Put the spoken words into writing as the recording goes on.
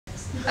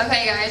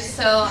Okay guys,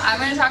 so I'm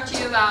going to talk to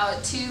you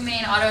about two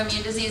main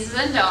autoimmune diseases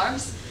in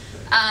dogs.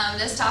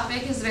 This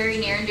topic is very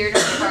near and dear to my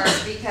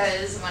heart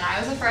because when I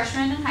was a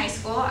freshman in high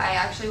school, I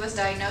actually was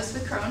diagnosed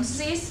with Crohn's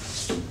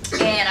disease,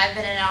 and I've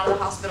been in and out of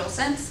the hospital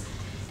since.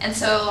 And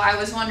so I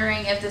was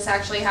wondering if this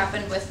actually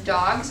happened with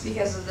dogs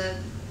because of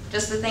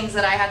just the things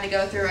that I had to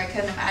go through. I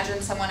couldn't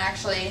imagine someone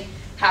actually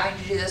having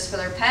to do this for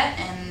their pet,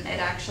 and it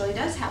actually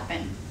does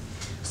happen.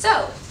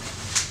 So,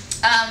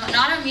 an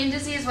autoimmune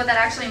disease, what that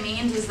actually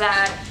means is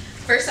that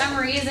for some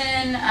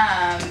reason,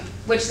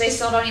 which they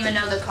still don't even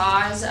know the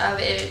cause of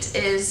it,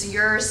 is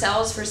your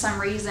cells for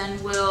some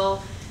reason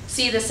will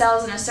see the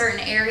cells in a certain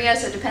area,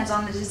 so it depends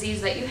on the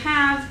disease that you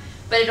have,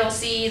 but it'll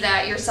see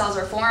that your cells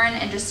are foreign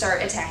and just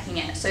start attacking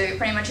it. So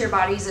pretty much your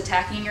body's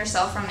attacking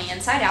yourself from the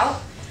inside out.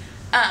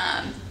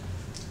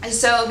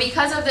 So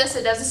because of this,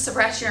 it doesn't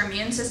suppress your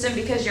immune system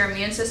because your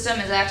immune system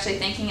is actually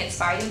thinking it's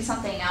fighting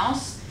something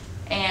else.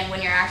 And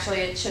when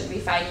it shouldn't be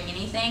fighting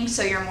anything,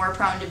 so you're more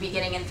prone to be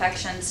getting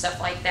infections, stuff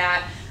like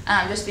that,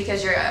 just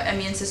because your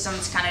immune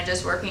system's kind of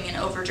just working in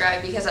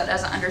overdrive because it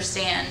doesn't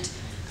understand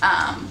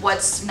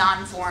what's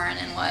non-foreign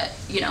and what,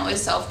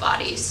 is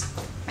self-bodies.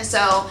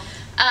 So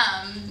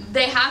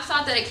they have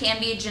thought that it can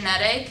be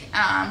genetic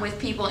with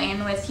people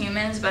and with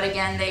humans, but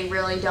again, they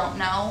really don't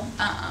know.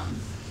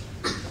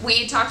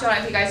 We talked about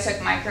it, if you guys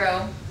took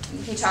micro,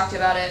 he talked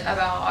about it,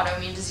 about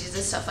autoimmune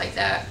diseases, stuff like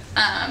that.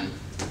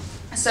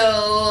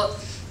 So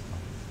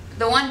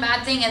the one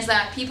bad thing is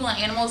that people and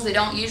animals, they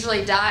don't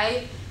usually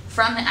die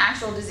from the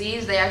actual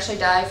disease. They actually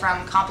die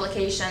from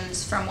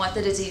complications from what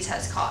the disease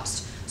has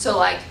caused. So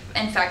like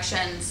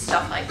infections,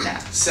 stuff like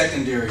that.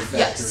 Secondary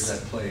factors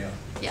that play out.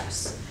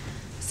 Yes.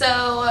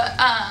 So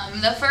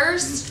the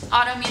first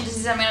autoimmune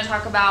disease I'm going to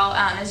talk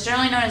about is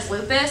generally known as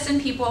lupus in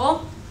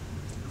people.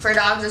 For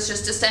dogs, it's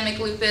just systemic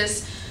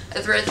lupus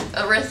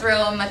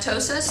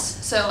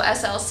erythematosus, so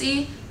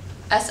SLE,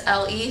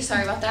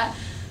 sorry about that.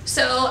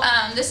 So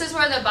this is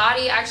where the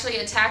body actually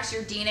attacks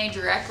your DNA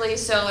directly.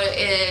 So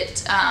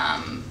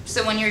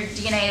so when your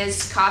DNA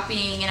is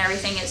copying and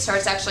everything, it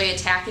starts actually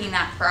attacking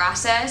that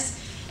process.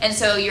 And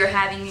so you're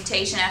having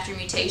mutation after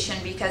mutation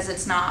because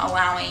it's not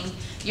allowing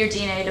your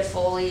DNA to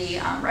fully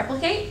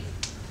replicate.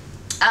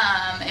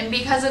 And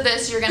because of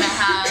this, you're going to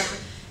have,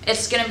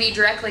 it's going to be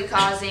directly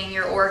causing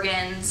your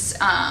organs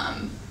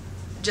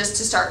just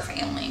to start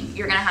failing.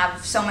 You're going to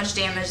have so much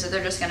damage that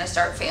they're just going to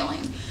start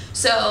failing.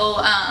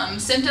 So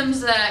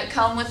symptoms that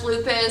come with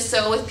lupus,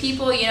 so with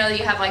people, you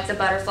have like the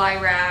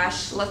butterfly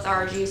rash,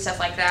 lethargy, stuff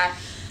like that.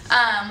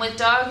 With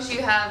dogs,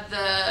 you have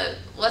the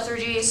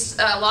lethargy,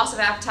 loss of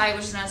appetite,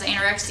 which is known as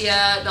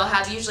anorexia. They'll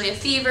have usually a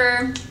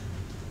fever.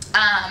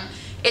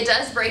 It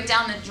does break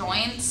down the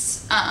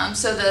joints,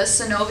 so the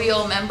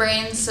synovial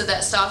membranes, so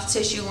that soft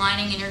tissue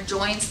lining in your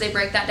joints, they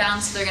break that down,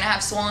 so they're going to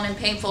have swollen and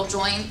painful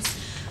joints.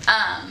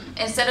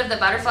 Instead of the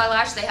butterfly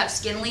lash, they have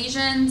skin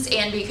lesions,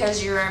 and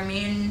because your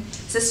immune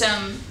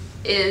system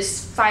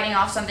is fighting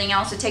off something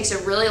else, it takes a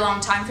really long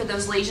time for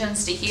those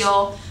lesions to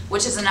heal,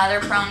 which is another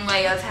prone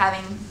way of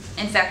having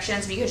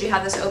infections because you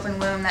have this open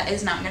wound that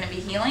is not going to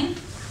be healing.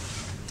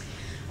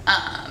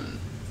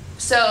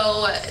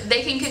 So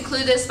they can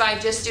conclude this by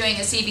just doing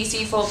a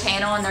CBC full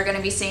panel, and they're going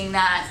to be seeing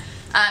that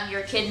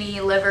your kidney,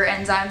 liver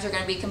enzymes are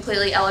going to be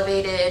completely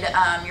elevated,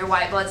 your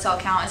white blood cell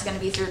count is going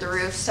to be through the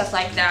roof, stuff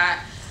like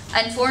that.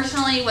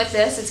 Unfortunately, with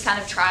this, it's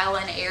kind of trial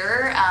and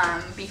error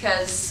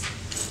because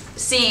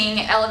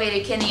seeing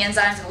elevated kidney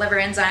enzymes and liver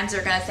enzymes,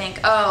 they're going to think,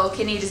 oh,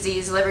 kidney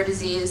disease, liver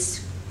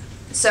disease.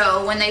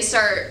 So when they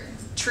start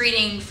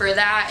treating for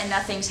that and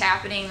nothing's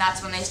happening,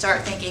 that's when they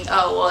start thinking,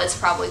 oh, well, it's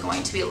probably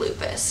going to be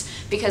lupus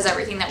because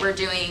everything that we're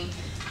doing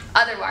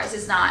otherwise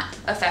is not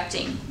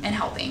affecting and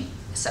helping.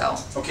 So.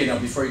 Okay, now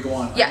before you go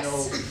on, yes. I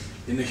know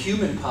in the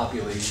human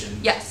population,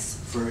 yes.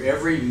 For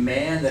every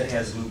man that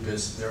has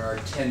lupus, there are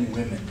 10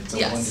 women. It's a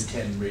yes. 1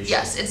 to 10 ratio.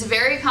 Yes, it's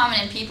very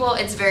common in people.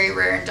 It's very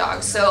rare in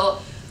dogs. So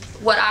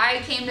what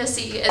I came to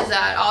see is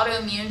that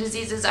autoimmune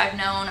diseases I've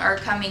known are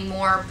becoming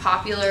more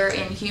popular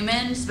in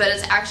humans, but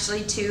it's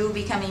actually too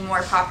becoming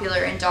more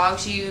popular in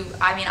dogs.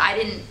 I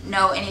didn't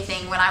know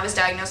anything when I was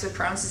diagnosed with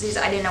Crohn's disease.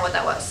 I didn't know what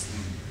that was.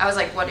 I was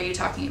like, what are you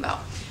talking about?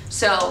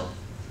 So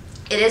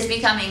it is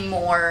becoming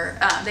more,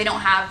 they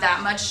don't have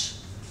that much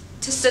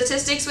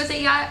statistics with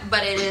it yet,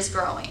 but it is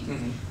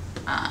growing.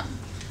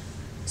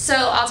 So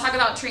I'll talk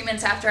about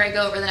treatments after I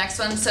go over the next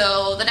one.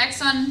 So the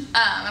next one,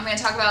 I'm going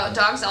to talk about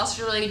dogs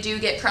also really do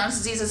get Crohn's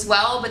disease as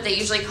well, but they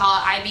usually call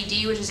it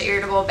IBD, which is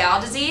irritable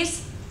bowel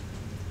disease.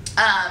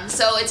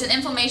 So it's an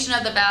inflammation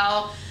of the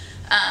bowel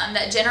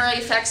that generally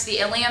affects the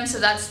ileum, so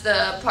that's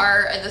the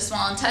part of the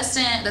small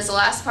intestine, that's the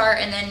last part,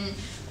 and then,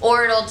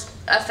 or it'll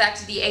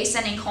affect the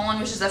ascending colon,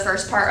 which is the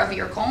first part of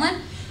your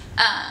colon.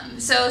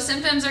 So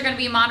symptoms are going to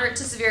be moderate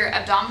to severe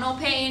abdominal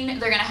pain.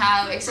 They're going to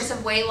have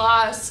excessive weight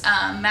loss,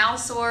 mouth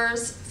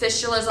sores,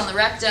 fistulas on the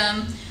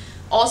rectum,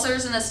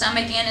 ulcers in the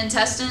stomach and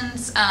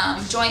intestines,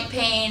 joint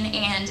pain,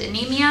 and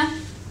anemia.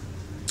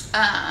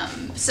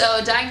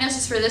 So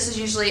diagnosis for this is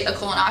usually a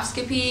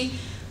colonoscopy.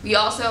 We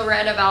also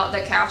read about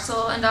the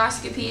capsule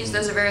endoscopies.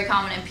 Those are very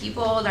common in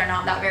people. They're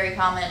not that very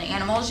common in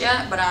animals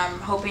yet, but I'm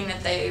hoping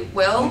that they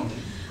will.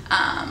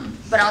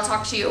 But I'll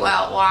talk to you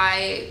about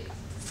why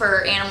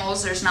for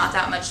animals there's not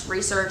that much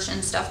research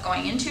and stuff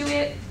going into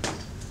it,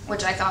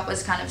 which I thought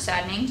was kind of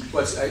saddening.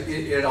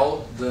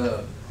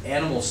 The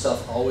animal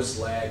stuff always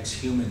lags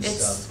human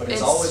stuff, but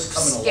it's always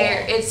coming along.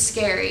 It's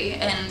scary,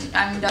 and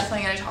I'm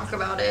definitely going to talk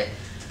about it.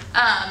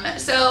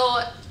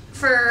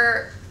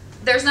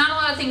 There's not a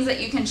lot of things that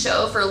you can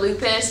show for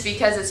lupus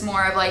because it's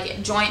more of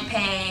like joint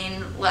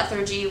pain,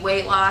 lethargy,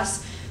 weight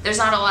loss. There's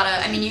not a lot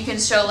of, I mean, you can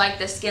show like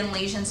the skin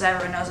lesions.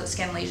 Everyone knows what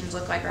skin lesions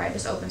look like, right?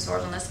 Just open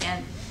sores on the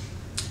skin.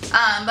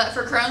 But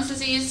for Crohn's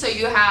disease, so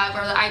you have,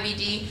 or the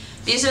IBD,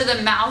 these are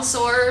the mouth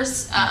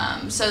sores.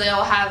 So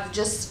they'll have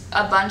just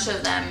a bunch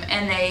of them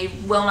and they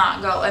will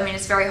not go. I mean,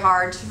 it's very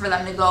hard for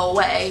them to go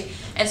away.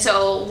 And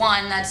so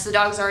one, that's the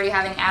dog's already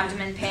having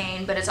abdomen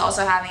pain, but it's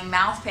also having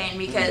mouth pain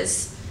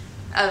because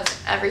of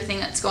everything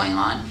that's going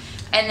on.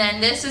 And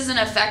then this is an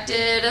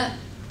affected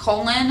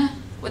colon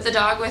with the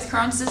dog with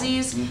Crohn's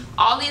disease.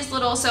 All these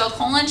little, so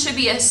colon should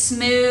be a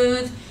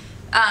smooth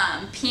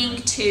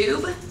pink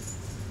tube.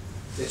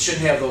 It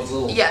shouldn't have those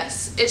little it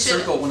should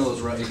circle one of those,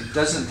 right? It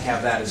doesn't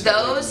have that. It's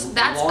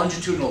that's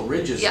longitudinal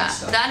ridges and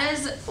stuff. That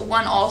is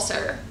one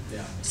ulcer.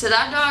 Yeah. So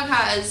that dog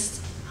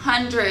has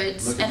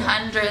hundreds and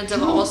hundreds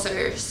of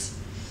ulcers.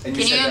 Can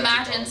you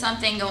imagine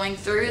something going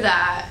through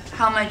that?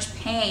 How much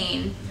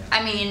pain? Yeah.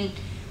 I mean,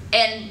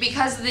 and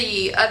because of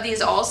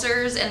these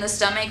ulcers and the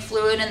stomach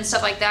fluid and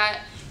stuff like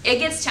that, it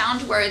gets down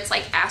to where it's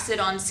like acid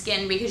on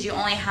skin because you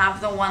only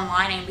have the one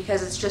lining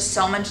because it's just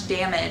so much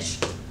damage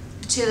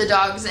to the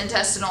dog's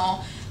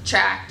intestinal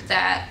tract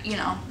that, you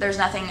know, there's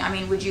nothing. I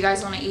mean, would you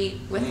guys want to eat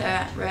with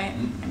that, right?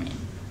 I mean,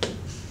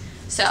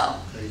 so,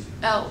 crazy.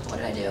 Oh, what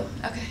did I do?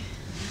 Okay.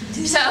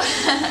 So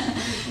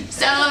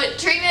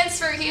treatments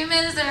for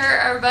humans,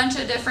 there are a bunch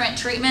of different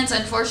treatments.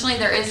 Unfortunately,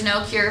 there is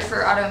no cure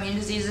for autoimmune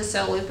diseases,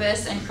 so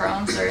lupus and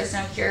Crohn's, there is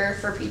no cure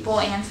for people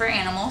and for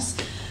animals.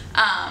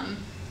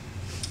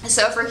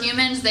 So for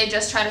humans, they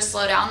just try to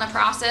slow down the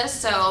process,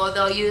 so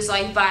they'll use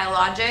like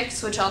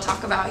biologics, which I'll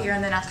talk about here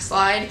in the next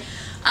slide.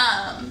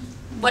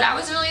 What I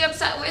was really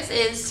upset with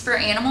is for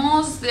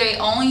animals, they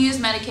only use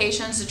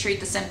medications to treat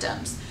the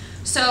symptoms.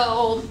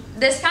 So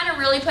this kind of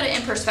really put it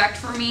in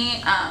perspective for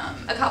me.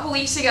 A couple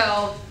weeks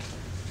ago,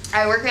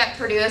 I worked at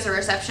Purdue as a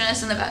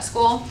receptionist in the vet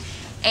school,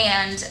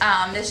 and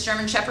this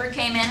German Shepherd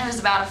came in. It was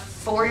about a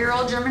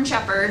 4-year-old German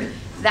Shepherd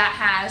that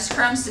has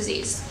Crohn's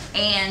disease.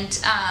 And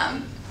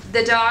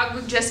the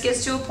dog just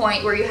gets to a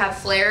point where you have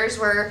flares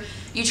where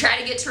you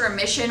try to get to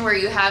remission where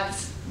you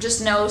have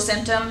just no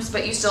symptoms,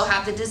 but you still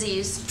have the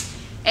disease.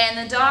 And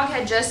the dog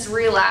had just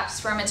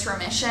relapsed from its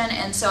remission,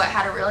 and so it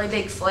had a really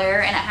big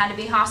flare, and it had to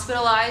be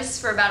hospitalized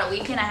for about a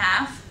week and a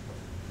half.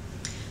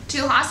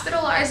 To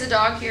hospitalize a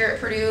dog here at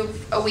Purdue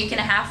a week and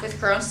a half with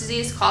Crohn's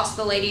disease cost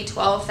the lady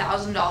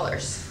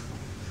 $12,000.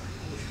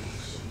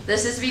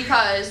 This is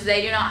because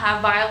they do not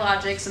have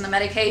biologics and the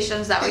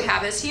medications that we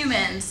have as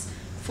humans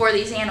for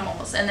these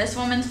animals. And this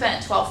woman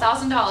spent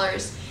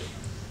 $12,000.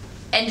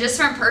 And just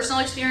from personal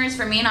experience,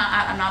 for me,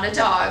 I'm not a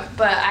dog,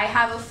 but I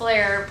have a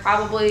flare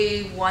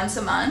probably once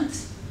a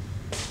month.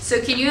 So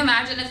can you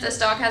imagine if this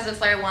dog has a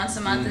flare once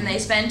a month and they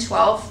spend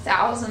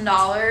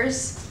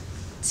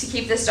 $12,000 to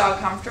keep this dog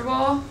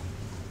comfortable?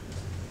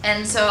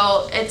 And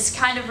so it's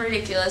kind of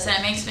ridiculous, and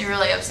it makes me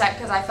really upset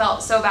because I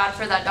felt so bad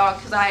for that dog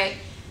because I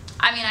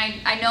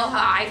know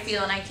how I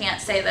feel, and I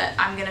can't say that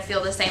I'm going to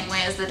feel the same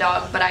way as the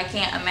dog, but I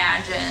can't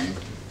imagine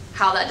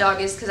how that dog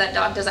is because that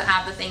dog doesn't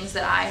have the things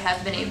that I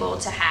have been able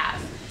to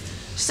have.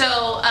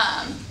 So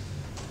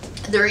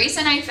the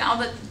reason I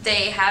found that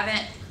they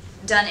haven't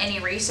done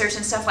any research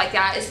and stuff like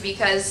that is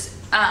because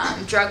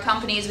drug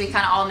companies, we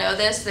kind of all know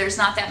this, there's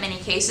not that many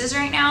cases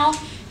right now.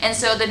 And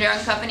so the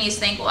drug companies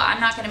think, well, I'm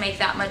not going to make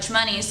that much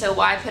money, so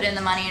why put in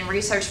the money in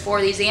research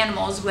for these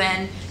animals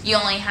when you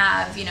only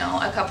have, you know,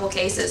 a couple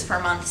cases per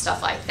month,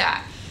 stuff like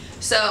that.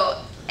 So,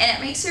 and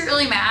it makes me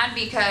really mad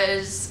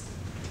because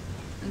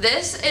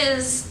this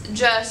is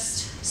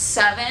just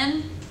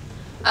 7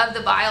 of the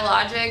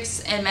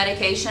biologics and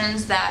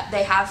medications that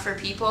they have for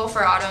people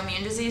for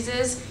autoimmune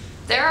diseases.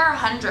 There are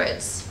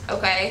hundreds,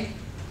 okay?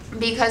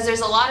 Because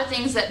there's a lot of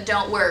things that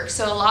don't work.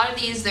 So a lot of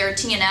these, they're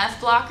TNF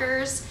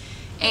blockers,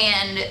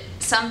 and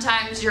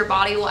sometimes your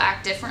body will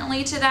act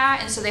differently to that,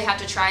 and so they have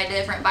to try a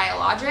different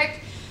biologic.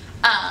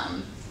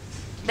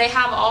 They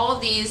have all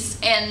of these,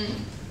 and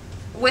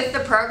with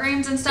the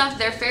programs and stuff,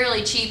 they're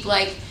fairly cheap,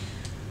 like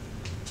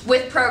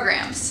with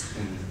programs.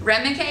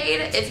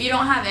 Remicade, if you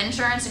don't have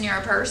insurance and you're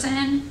a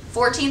person,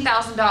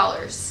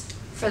 $14,000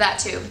 for that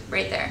tube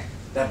right there.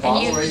 That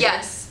bottle right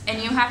Yes,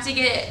 and you have to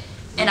get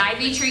an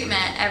IV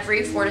treatment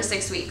every 4 to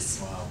 6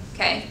 weeks. Wow.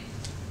 Okay.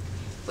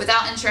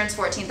 Without insurance,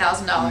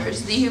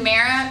 $14,000. The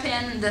Humira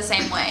pin, the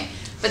same way.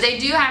 But they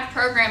do have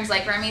programs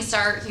like Remy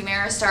Start,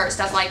 Humira Start,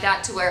 stuff like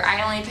that, to where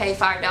I only pay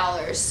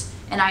 $5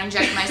 and I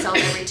inject myself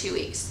every 2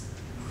 weeks.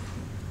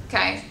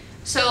 Okay.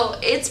 So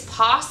it's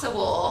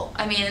possible.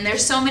 I mean, and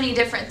there's so many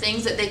different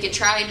things that they could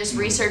try and just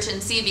research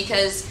and see,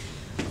 because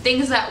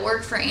things that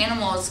work for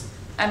animals,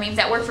 I mean,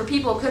 that work for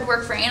people could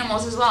work for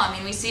animals as well. I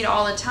mean, we see it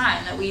all the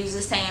time that we use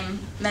the same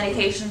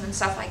medications and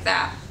stuff like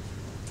that.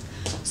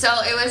 So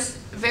it was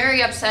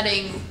very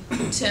upsetting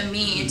to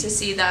me to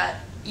see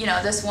that, you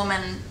know, this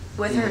woman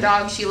with her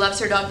dog, she loves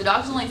her dog. The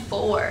dog's only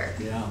 4.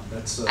 Yeah,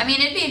 that's. I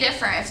mean, it'd be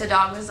different if the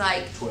dog was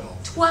like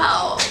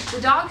 12.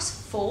 The dog's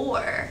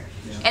 4.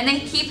 Yeah. And they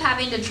keep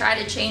having to try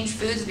to change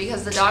foods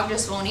because the dog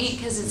just won't eat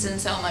because it's in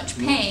so much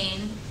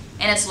pain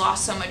and it's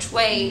lost so much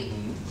weight.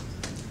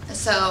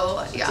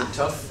 So, yeah. It's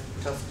a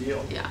tough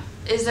deal. Yeah.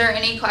 Is there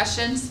any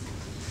questions?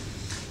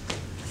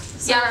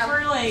 So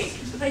for like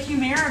the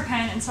Humira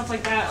pen and stuff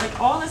like that, like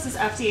all this is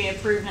FDA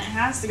approved and it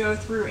has to go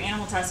through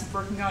animal testing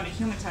before it can go into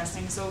human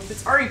testing. So if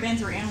it's already been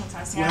through animal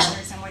testing, I don't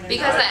understand why they're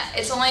because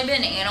it's only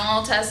been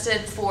animal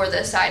tested for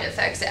the side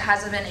effects. It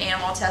hasn't been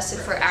animal tested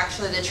for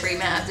actually the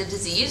treatment of the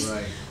disease.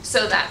 Right.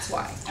 So that's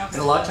why. Okay. And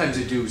a lot of times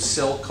they do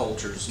cell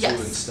cultures too and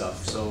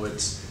stuff. So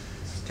it's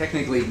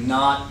technically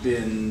not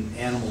been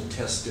animal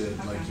tested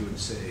like you would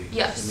say.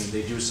 Yes. I mean,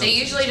 they do something. They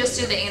usually just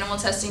do the animal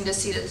testing to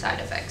see the side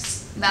effects.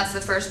 That's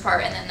the first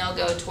part, and then they'll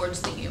go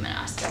towards the human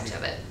aspect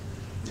of it.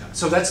 Yeah.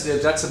 So that's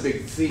a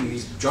big thing.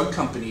 These drug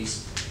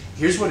companies,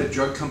 here's what a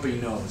drug company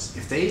knows.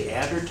 If they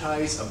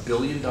advertise $1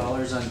 billion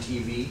on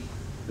TV,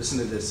 listen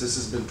to this, this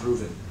has been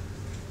proven.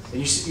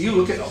 And you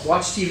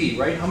watch TV,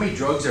 right? How many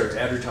drugs are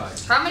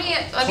advertised? How many?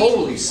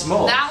 Holy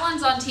smokes. That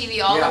one's on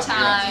TV all the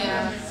time.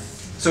 Yeah.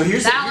 So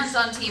one's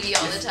on TV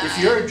all the time. If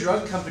you're a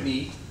drug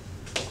company,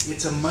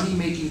 it's a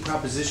money-making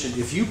proposition.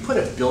 If you put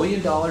 $1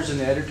 billion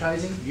in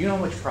advertising, you know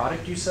how much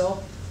product you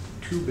sell?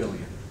 $2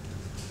 billion.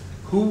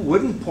 Who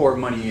wouldn't pour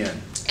money in?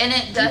 And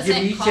it doesn't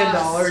give me cost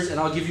 $10 and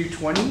I'll give you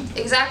 20.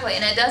 Exactly,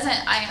 and it doesn't.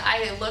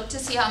 I looked to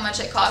see how much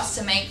it costs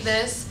to make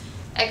this.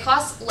 It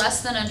costs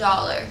less than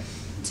 $1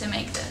 to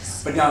make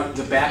this. But now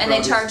the background.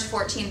 And they charge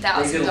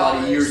 $14,000. They did a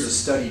lot of years of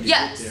study to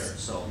get there.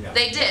 So yeah.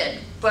 They did,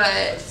 but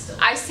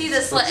I see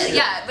this.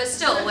 Yeah, but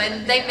still,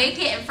 when they make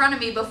it in front of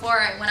me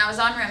when I was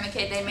on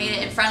Remicade, they made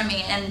it in front of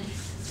me, and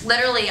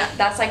literally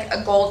that's like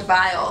a gold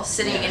vial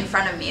sitting in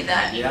front of me.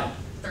 That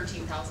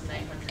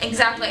 13,900.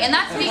 Exactly, and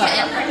that's because,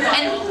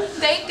 and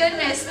thank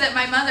goodness that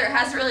my mother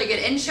has really good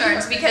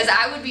insurance, because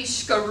I would be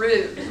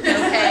screwed.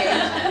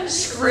 Okay,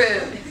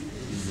 screwed.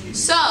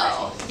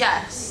 So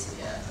yes.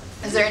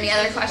 Is there any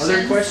other questions?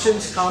 Other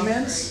questions,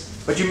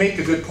 comments? But you make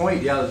a good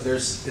point. Yeah,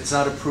 it's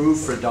not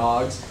approved for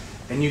dogs,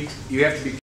 and you have to be